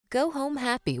Go home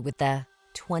happy with the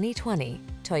 2020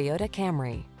 Toyota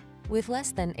Camry. With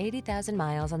less than 80,000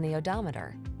 miles on the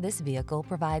odometer, this vehicle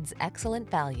provides excellent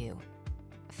value.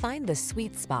 Find the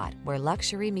sweet spot where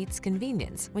luxury meets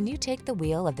convenience when you take the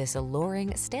wheel of this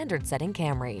alluring, standard-setting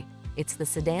Camry. It's the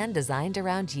sedan designed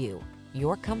around you,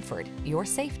 your comfort, your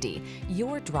safety,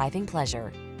 your driving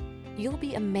pleasure. You'll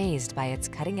be amazed by its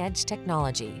cutting-edge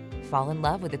technology, fall in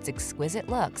love with its exquisite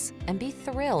looks, and be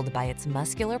thrilled by its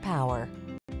muscular power.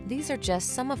 These are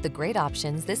just some of the great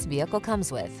options this vehicle comes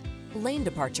with: lane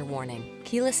departure warning,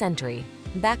 keyless entry,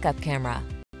 backup camera,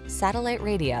 satellite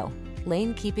radio,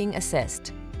 lane keeping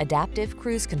assist, adaptive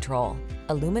cruise control,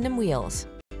 aluminum wheels,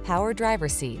 power driver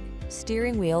seat,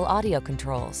 steering wheel audio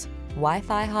controls,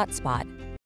 Wi-Fi hotspot,